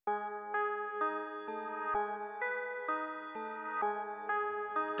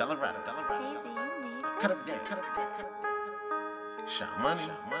Rida. Cut up there. Shot money.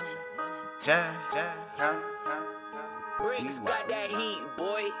 Jazz. Bricks got that heat,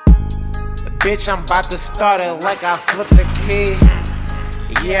 boy. Bitch, I'm about to start it like I flipped the key.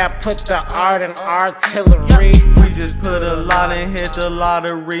 Yeah, I put the art in artillery. We just put a lot and hit the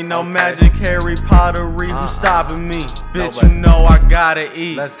lottery. No magic, Harry Pottery. Who's stopping me? Bitch, you know I gotta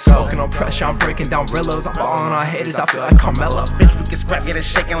eat. Let's go. Smoking on pressure, I'm breaking down Rillos. I'm balling on haters, I feel like Carmelo. Bitch, we can scrap, get it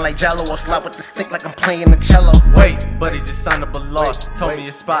shaking like Jello, or slap with the stick like I'm playing the cello. Wait, buddy just signed up a loss. Told me a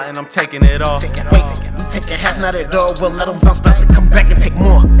spot and I'm taking it off. Wait, we taking half, not at all. We'll let them bounce back and come back and take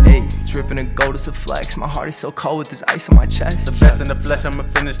more. Hey, dripping in gold is a flex. My heart is so cold with this ice on my chest. The best in the flesh, I'ma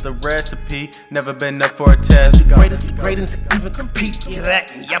finish the recipe. Never been up for a test. The greatest to even compete. Get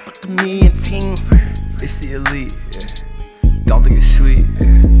that, yeah, put the me in team. It's the elite, yeah. Don't think it's sweet, yeah.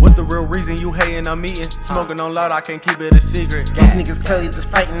 What's the real reason you hating I'm eating? Smoking on loud, I can't keep it a secret. These niggas clearly just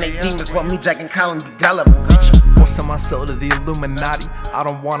fighting they demons, while me, Jack, and Collin be gullible. Force on my soul to the Illuminati. I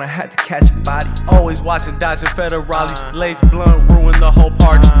don't wanna have to catch a body. Always watching, dodging federales. Lace blunt, ruin the whole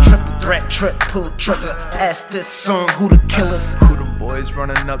party. Triple threat, pull a trigger. Ask this song, who the killers? Who the boys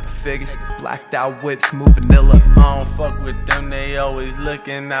running up the figures? Blacked out whips, move vanilla. I don't fuck with them, they always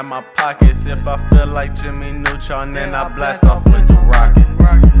looking at my pockets. If I feel like Jimmy Neutron, then I blast off with the rocket.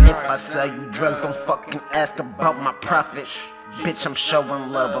 If I sell you drugs, don't fucking ask about my profits. Bitch, I'm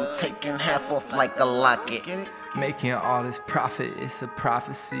showing love, I'm taking half off like a locket. Making all this profit, it's a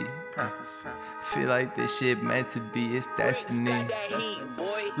prophecy. Feel like this shit meant to be, it's destiny.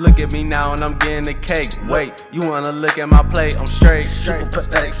 Look at me now and I'm getting the cake. Wait, you wanna look at my plate? I'm straight. Super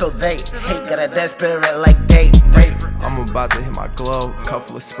pathetic, so they hate, got a dead spirit like gay rape. I'm about to hit my glow, cup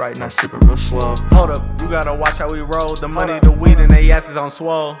full of Sprite and I sip it real slow. Hold up, you gotta watch how we roll. The money, the weed, and they asses on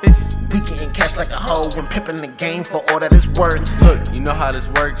swole. Bitches, we getting cash like a hoe when pimping the game for all that it's worth. Look, you know how this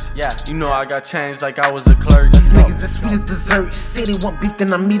works. Yeah, you know I got changed like I was a clerk. These niggas as sweet as dessert. Say they want beef,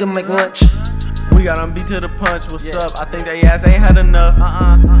 then I meet them like lunch. We got them beat to the punch, what's up? I think they ass ain't had enough.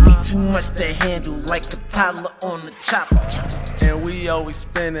 We too much to handle, like a toddler on the chopper. And we always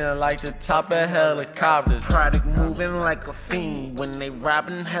spinning like the top of helicopters. Product moving like a fiend when they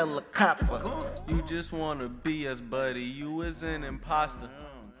robbing helicopters. You just wanna be us, buddy, you is an imposter.